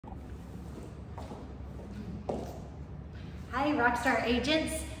Hi, Rockstar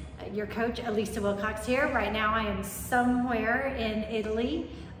Agents. Your coach, Elisa Wilcox here. Right now I am somewhere in Italy,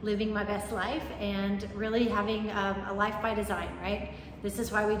 living my best life and really having a life by design, right? This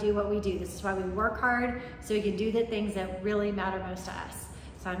is why we do what we do. This is why we work hard so we can do the things that really matter most to us.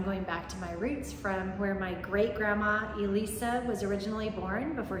 So I'm going back to my roots from where my great-grandma Elisa was originally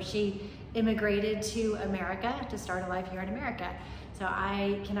born before she immigrated to America to start a life here in America. So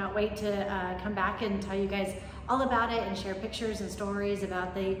I cannot wait to come back and tell you guys all about it and share pictures and stories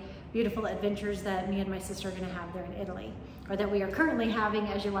about the beautiful adventures that me and my sister are gonna have there in Italy, or that we are currently having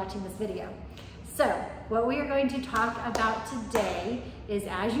as you're watching this video. So what we are going to talk about today is,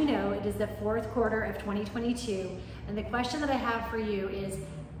 as you know, it is the fourth quarter of 2022. And the question that I have for you is,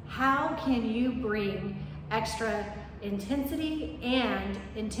 how can you bring extra intensity and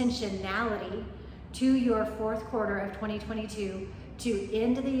intentionality to your fourth quarter of 2022 to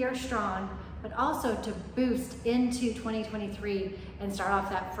end the year strong, but also to boost into 2023 and start off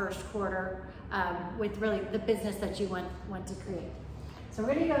that first quarter with really the business that you want to create. So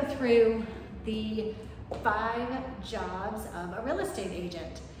we're gonna go through the 5 jobs of a real estate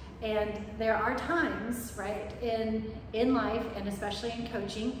agent. And there are times, right, in life, and especially in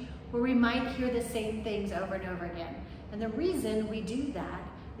coaching, where we might hear the same things over and over again. And the reason we do that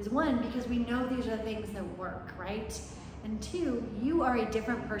is, 1, because we know these are the things that work, right? And 2, you are a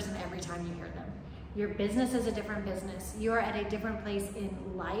different person every time you hear them. Your business is a different business. You are at a different place in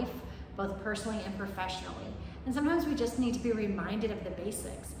life, both personally and professionally. And sometimes we just need to be reminded of the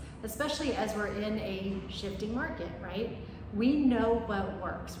basics, especially as we're in a shifting market, right? We know what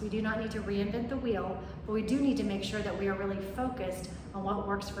works. We do not need to reinvent the wheel, but we do need to make sure that we are really focused on what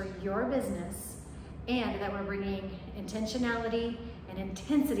works for your business and that we're bringing intentionality and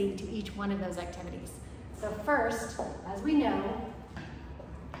intensity to each one of those activities. So first, as we know,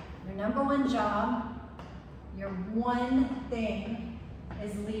 your number 1 job, your one thing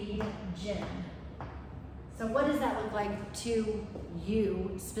is lead gen. So what does that look like to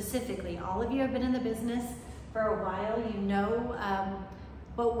you specifically? All of you have been in the business for a while. You know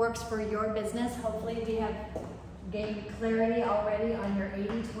what works for your business. Hopefully we have gained clarity already on your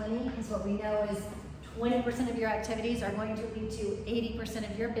 80-20, because what we know is 20% of your activities are going to lead to 80%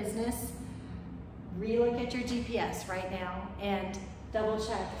 of your business. Relook at your GPS right now and double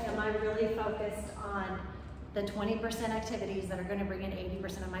check, am I really focused on the 20% activities that are going to bring in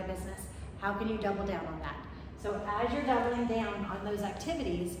 80% of my business? How can you double down on that? So as you're doubling down on those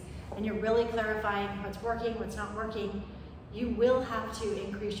activities and you're really clarifying what's working, what's not working, you will have to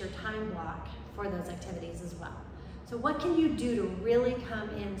increase your time block for those activities as well. So what can you do to really come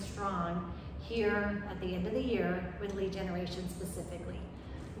in strong here at the end of the year with lead generation specifically?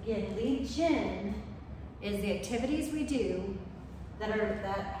 Again, lead gen is the activities we do that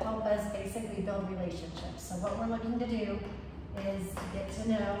help us basically build relationships. So what we're looking to do is get to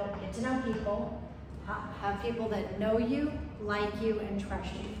know people, have people that know you, like you, and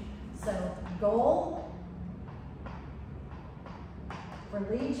trust you. So goal for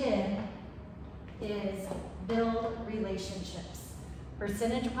lead gen is build relationships.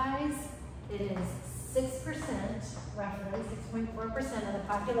 Percentage-wise, it is 6%, roughly 6.4% of the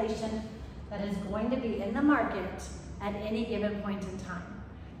population that is going to be in the market at any given point in time.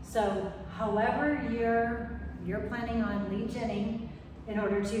 So however you're planning on lead genning in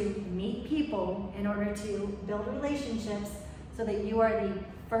order to meet people, in order to build relationships, so that you are the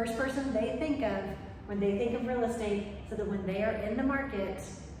first person they think of when they think of real estate, so that when they are in the market,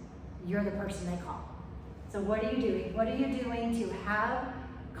 you're the person they call. So what are you doing? What are you doing to have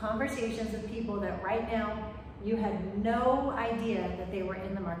conversations with people that right now you had no idea that they were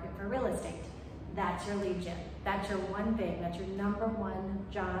in the market for real estate? That's your lead gen. That's your one thing. That's your number 1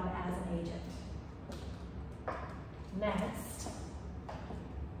 job as an agent. Next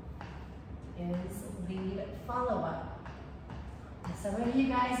is lead follow-up. Some of you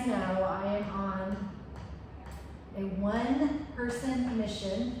guys know I am on a 1-person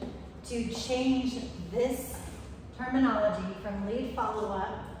mission to change this terminology from lead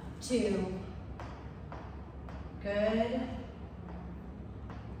follow-up to good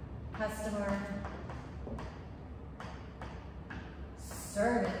customer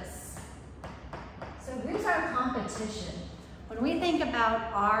service. So who's our competition? When we think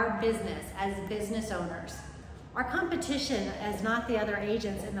about our business as business owners, our competition is not the other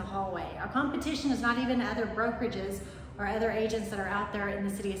agents in the hallway. Our competition is not even other brokerages or other agents that are out there in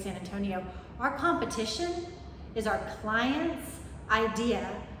the city of San Antonio. Our competition is our client's idea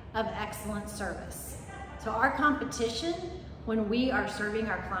of excellent service. So our competition, when we are serving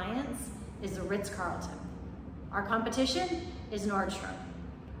our clients, is the Ritz-Carlton. Our competition is Nordstrom.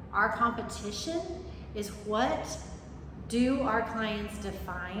 Our competition is what do our clients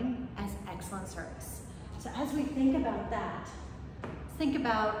define as excellent service? So as we think about that, think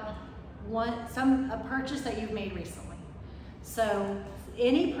about a purchase that you've made recently. So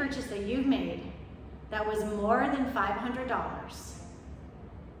any purchase that you've made that was more than $500,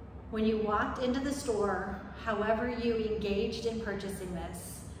 when you walked into the store, however you engaged in purchasing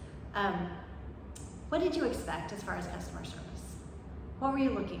this, what did you expect as far as customer service? What were you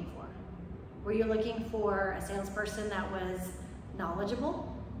looking for? Were you looking for a salesperson that was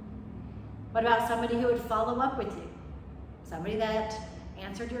knowledgeable? What about somebody who would follow up with you? Somebody that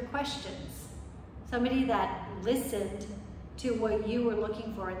answered your questions? Somebody that listened to what you were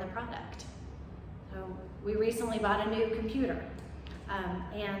looking for in the product? So we recently bought a new computer,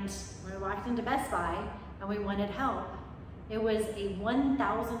 and when we walked into Best Buy and we wanted help, it was a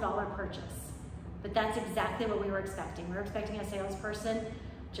 $1,000 purchase. But that's exactly what we were expecting. We were expecting a salesperson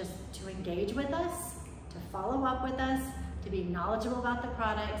just to engage with us, to follow up with us, to be knowledgeable about the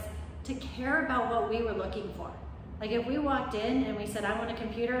products, to care about what we were looking for. Like if we walked in and we said, I want a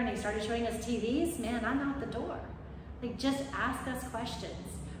computer, and he started showing us TVs, man, I'm out the door. Like just ask us questions.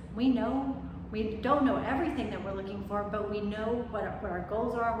 We don't know everything that we're looking for, but we know what our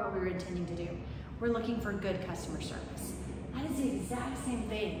goals are, what we were intending to do. We're looking for good customer service. That is the exact same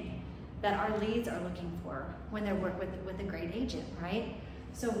thing that our leads are looking for when they work with a great agent, right?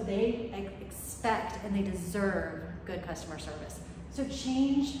 So they expect and they deserve good customer service. So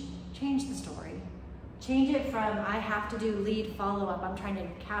change the story. Change it from I have to do lead follow-up, I'm trying to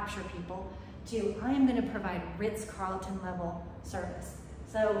capture people, to I am gonna provide Ritz-Carlton level service.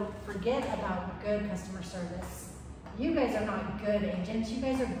 So forget about good customer service. You guys are not good agents, you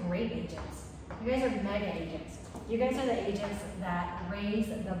guys are great agents. You guys are mega agents. You guys are the agents that raise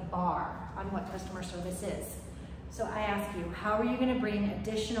the bar on what customer service is. So I ask you, how are you going to bring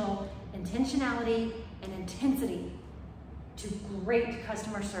additional intentionality and intensity to great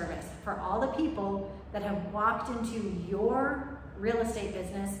customer service for all the people that have walked into your real estate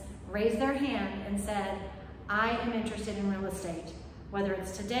business, raised their hand and said, I am interested in real estate. Whether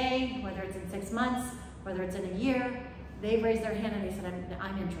it's today, whether it's in 6 months, whether it's in a year, they've raised their hand and they said,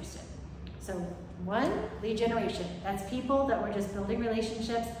 I'm interested. So 1, lead generation. That's people that we're just building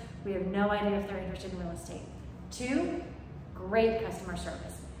relationships. We have no idea if they're interested in real estate. 2, great customer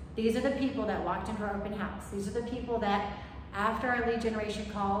service. These are the people that walked into our open house. These are the people that after our lead generation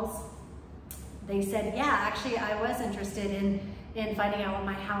calls, they said, yeah, actually I was interested in finding out what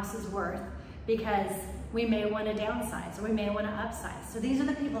my house is worth because we may want to downsize or we may want to upsize. So these are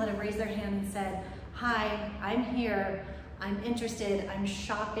the people that have raised their hand and said, hi, I'm here. I'm interested, I'm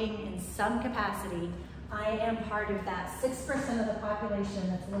shopping in some capacity. I am part of that 6% of the population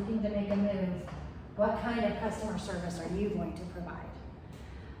that's looking to make a move. What kind of customer service are you going to provide?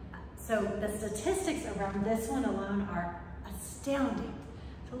 So the statistics around this one alone are astounding.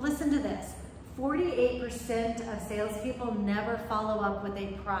 So listen to this, 48% of salespeople never follow up with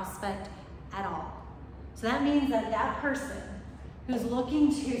a prospect at all. So that means that that person who's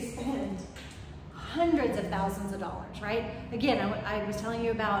looking to spend hundreds of thousands of dollars, right? Again, I was telling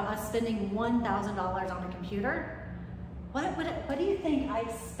you about us spending $1,000 on a computer. What do you think I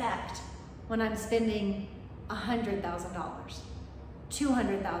expect when I'm spending $100,000,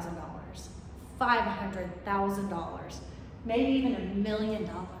 $200,000, $500,000, maybe even $1 million,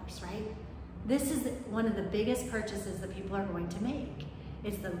 right? This is one of the biggest purchases that people are going to make.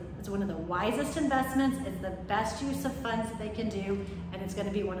 It's one of the wisest investments, it's the best use of funds that they can do, and it's going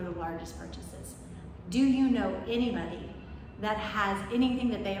to be one of the largest purchases. Do you know anybody that has anything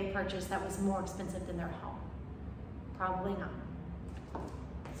that they have purchased that was more expensive than their home? Probably not.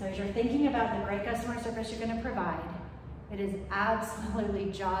 So as you're thinking about the great customer service you're going to provide, it is absolutely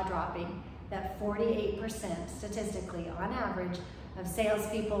jaw-dropping that 48% statistically, on average, of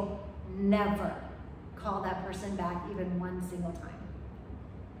salespeople never call that person back even one single time.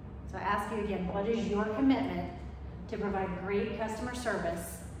 So I ask you again, what is your commitment to provide great customer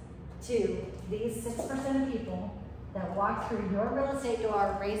service to these 6% of people that walked through your real estate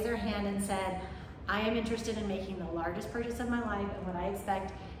door, raised their hand and said, I am interested in making the largest purchase of my life, and what I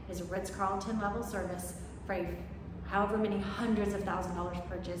expect is a Ritz-Carlton level service for however many hundreds of thousands of dollars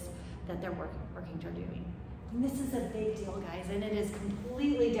purchase that they're working toward doing. And this is a big deal, guys, and it is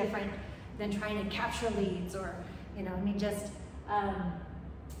completely different than trying to capture leads or, just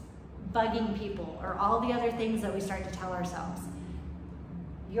bugging people or all the other things that we start to tell ourselves.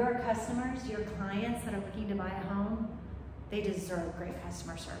 Your customers, your clients that are looking to buy a home, they deserve great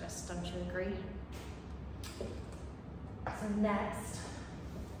customer service. Don't you agree? So next,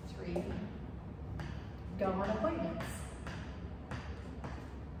 3, go on appointments.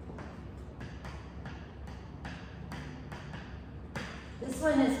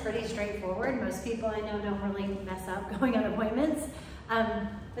 one is pretty straightforward. Most people I know don't really mess up going on appointments.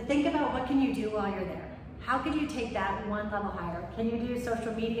 But think about what can you do while you're there. How can you take that one level higher? Can you do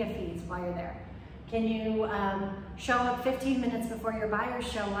social media feeds while you're there? Can you show up 15 minutes before your buyers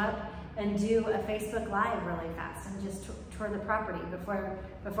show up and do a Facebook Live really fast and just tour the property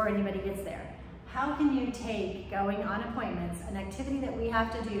before anybody gets there? How can you take going on appointments, an activity that we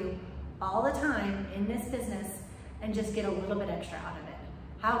have to do all the time in this business, and just get a little bit extra out of it?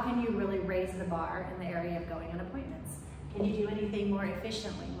 How can you really raise the bar in the area of going on appointments? Can you do anything more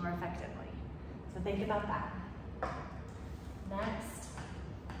efficiently, more effectively? So think about that. Next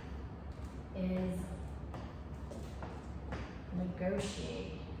is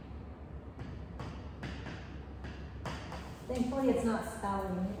negotiate. Thankfully, it's not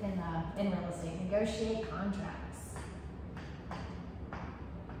spelling in real estate. Negotiate contracts.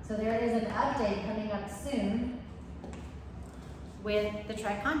 So there is an update coming up soon with the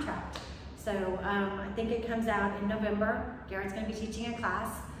Tri contract. So I think it comes out in November. Garrett's going to be teaching a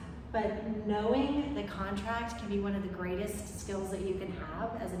class. But knowing the contract can be one of the greatest skills that you can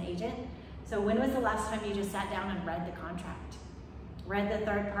have as an agent. So when was the last time you just sat down and read the contract? Read the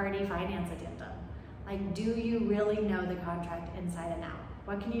third-party finance addendum? Like, do you really know the contract inside and out?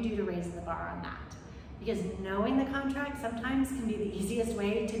 What can you do to raise the bar on that? Because knowing the contract sometimes can be the easiest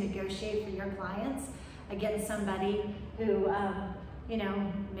way to negotiate for your clients against somebody who, you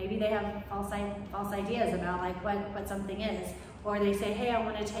know, maybe they have false ideas about like what something is. Or they say, hey, I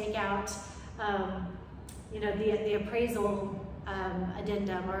want to take out, you know, the appraisal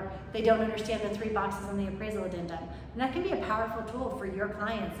addendum, or they don't understand the 3 boxes on the appraisal addendum. And that can be a powerful tool for your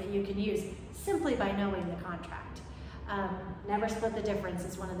clients that you can use simply by knowing the contract. Never Split the Difference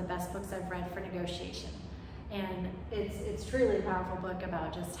is one of the best books I've read for negotiation. And it's truly a powerful book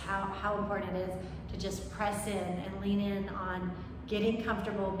about just how important it is to just press in and lean in on getting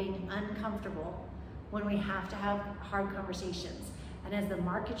comfortable, being uncomfortable when we have to have hard conversations. And as the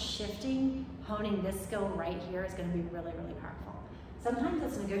market's shifting, honing this skill right here is gonna be really, really powerful. Sometimes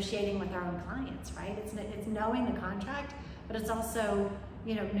it's negotiating with our own clients, right? It's knowing the contract, but it's also,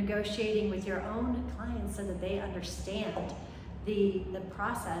 you know, negotiating with your own clients so that they understand the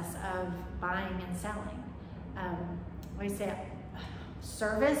process of buying and selling. Like I say,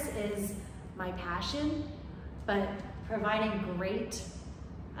 service is my passion, but providing great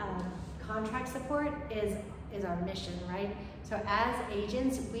contract support is our mission, right? So as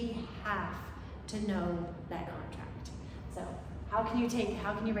agents, we have to know that contract. So how can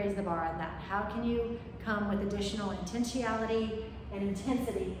you raise the bar on that? How can you come with additional intentionality and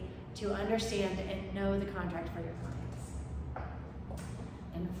intensity to understand and know the contract for your clients?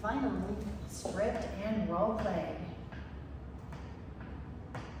 And finally, script and role play.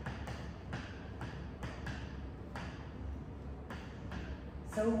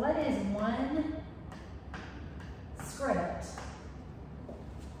 So what is one script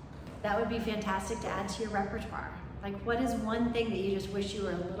that would be fantastic to add to your repertoire? Like, what is one thing that you just wish you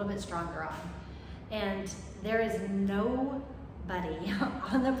were a little bit stronger on? And there is nobody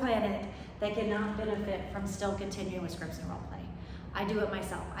on the planet that cannot benefit from still continuing with scripts and role play. I do it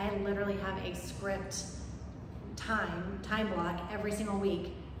myself. I literally have a script time block every single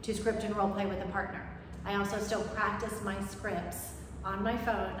week to script and role play with a partner. I also still practice my scripts on my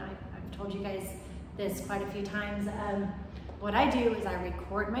phone. I've told you guys this quite a few times. What I do is I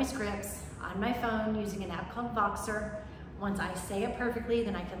record my scripts on my phone using an app called Voxer. Once I say it perfectly,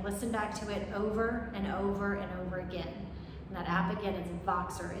 then I can listen back to it over and over and over again. And that app again is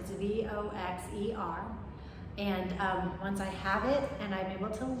Voxer. It's V-O-X-E-R. And once I have it and I'm able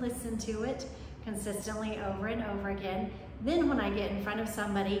to listen to it consistently over and over again, then when I get in front of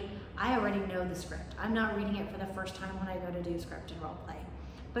somebody, I already know the script. I'm not reading it for the first time when I go to do script and role play.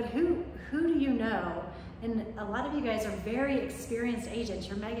 But who do you know? And a lot of you guys are very experienced agents,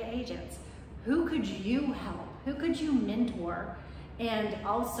 you're mega agents. Who could you help? Who could you mentor and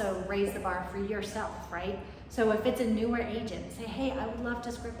also raise the bar for yourself, right? So if it's a newer agent, say, hey, I would love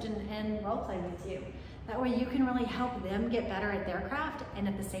to script and role play with you. That way you can really help them get better at their craft, and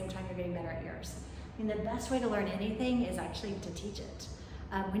at the same time you're getting better at yours. I mean, the best way to learn anything is actually to teach it.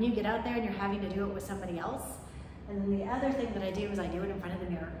 When you get out there and you're having to do it with somebody else. And then the other thing that I do is I do it in front of the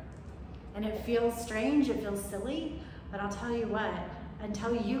mirror. And it feels strange, it feels silly, but I'll tell you what,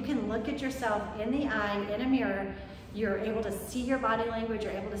 until you can look at yourself in the eye, in a mirror, you're able to see your body language,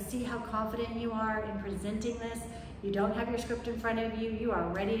 you're able to see how confident you are in presenting this, you don't have your script in front of you, you are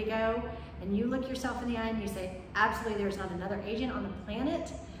ready to go, and you look yourself in the eye and you say, absolutely, there's not another agent on the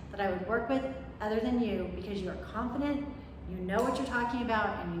planet that I would work with other than you, because you are confident, you know what you're talking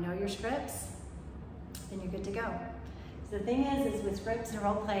about, and you know your scripts, then you're good to go. So the thing is with scripts and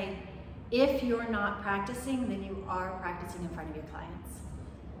role play, if you're not practicing, then you are practicing in front of your clients.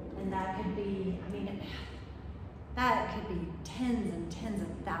 And that could be, I mean, that could be tens and tens of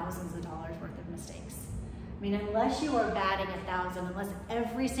thousands of dollars worth of mistakes. I mean, unless you are batting 1,000, unless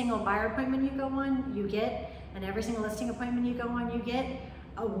every single buyer appointment you go on, you get, and every single listing appointment you go on, you get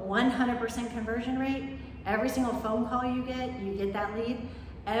a 100% conversion rate. Every single phone call you get that lead.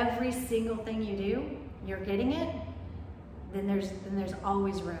 Every single thing you do, you're getting it. Then there's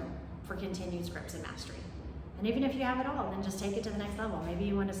always room for continued scripts and mastery. And even if you have it all, then just take it to the next level. Maybe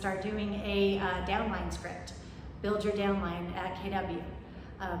you want to start doing a downline script. Build your downline at KW.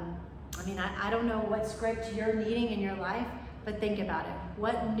 I mean, I don't know what script you're needing in your life, but think about it.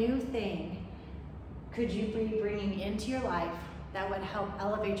 What new thing could you be bringing into your life that would help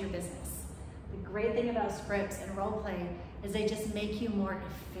elevate your business? The great thing about scripts and role play is they just make you more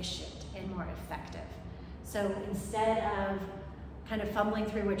efficient and more effective. So instead of kind of fumbling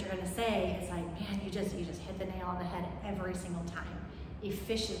through what you're going to say, it's like, man, you just hit the nail on the head every single time.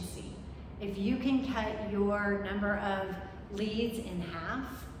 Efficiency. If you can cut your number of leads in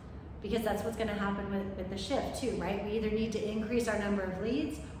half, because that's what's going to happen with the shift too, right? We either need to increase our number of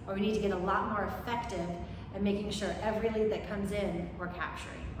leads, or we need to get a lot more effective at making sure every lead that comes in, we're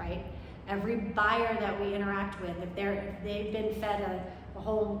capturing, right? Every buyer that we interact with, if they've been fed a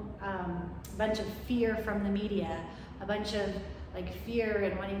whole bunch of fear from the media, a bunch of like fear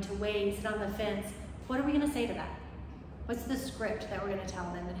and wanting to wait, sit on the fence, what are we going to say to that? What's the script that we're going to tell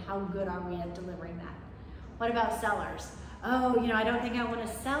them, and how good are we at delivering that? What about sellers? Oh, I don't think I want to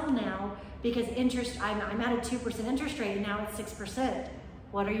sell now because I'm at a 2% interest rate and now it's 6%.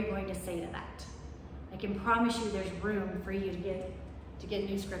 What are you going to say to that? I can promise you there's room for you to get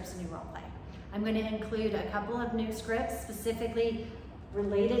new scripts and new role play. I'm going to include a couple of new scripts specifically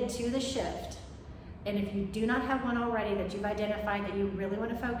related to the shift. And if you do not have one already that you've identified that you really want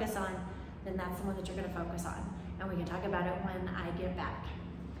to focus on, then that's the one that you're going to focus on. And we can talk about it when I get back.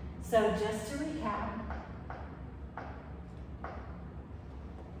 So just to recap,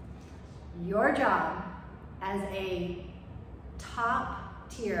 your job as a top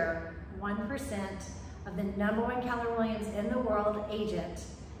tier 1% of the #1 Keller Williams in the world agent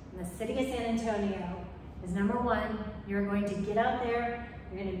in the city of San Antonio is number one, you're going to get out there,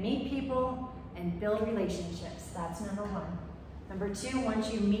 you're going to meet people and build relationships. That's number one. Number two,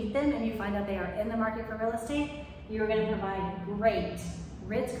 once you meet them and you find out they are in the market for real estate, you're going to provide great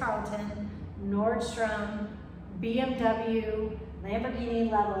Ritz-Carlton, Nordstrom, BMW, Lamborghini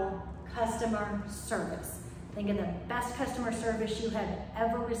level customer service. Think of the best customer service you have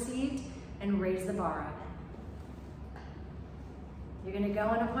ever received and raise the bar on it. You're going to go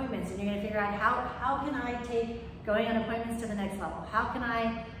on appointments and you're going to figure out how can I take going on appointments to the next level? How can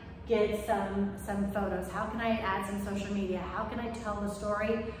I get some photos? How can I add some social media? How can I tell the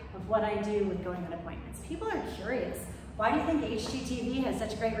story of what I do with going on appointments? People are curious. Why do you think HGTV has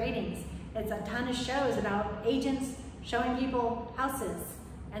such great ratings? It's a ton of shows about agents showing people houses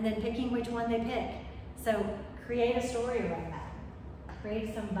and then picking which one they pick. So create a story around that.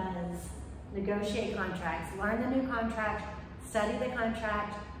 Create some buzz. Negotiate contracts. Learn the new contract. Study the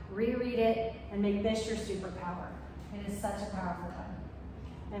contract. Reread it and make this your superpower. It is such a powerful one.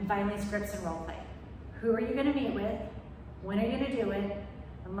 And finally, scripts and role play. Who are you going to meet with? When are you going to do it?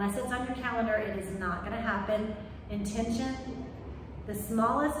 Unless it's on your calendar, it is not going to happen. Intention. The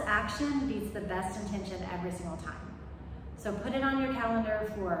smallest action beats the best intention every single time. So put it on your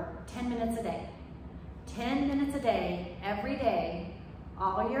calendar for 10 minutes a day. 10 minutes a day, every day,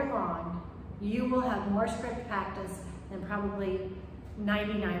 all year long, you will have more script practice than probably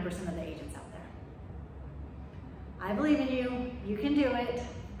 99% of the agents out there. I believe in you. You can do it.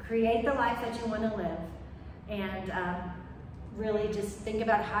 Create the life that you want to live. And really just think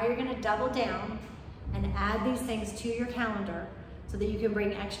about how you're going to double down and add these things to your calendar so that you can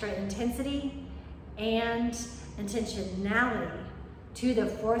bring extra intensity and intentionality to the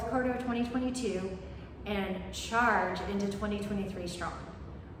fourth quarter of 2022 and charge into 2023 strong.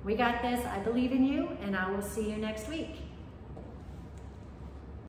 We got this. I believe in you, and I will see you next week.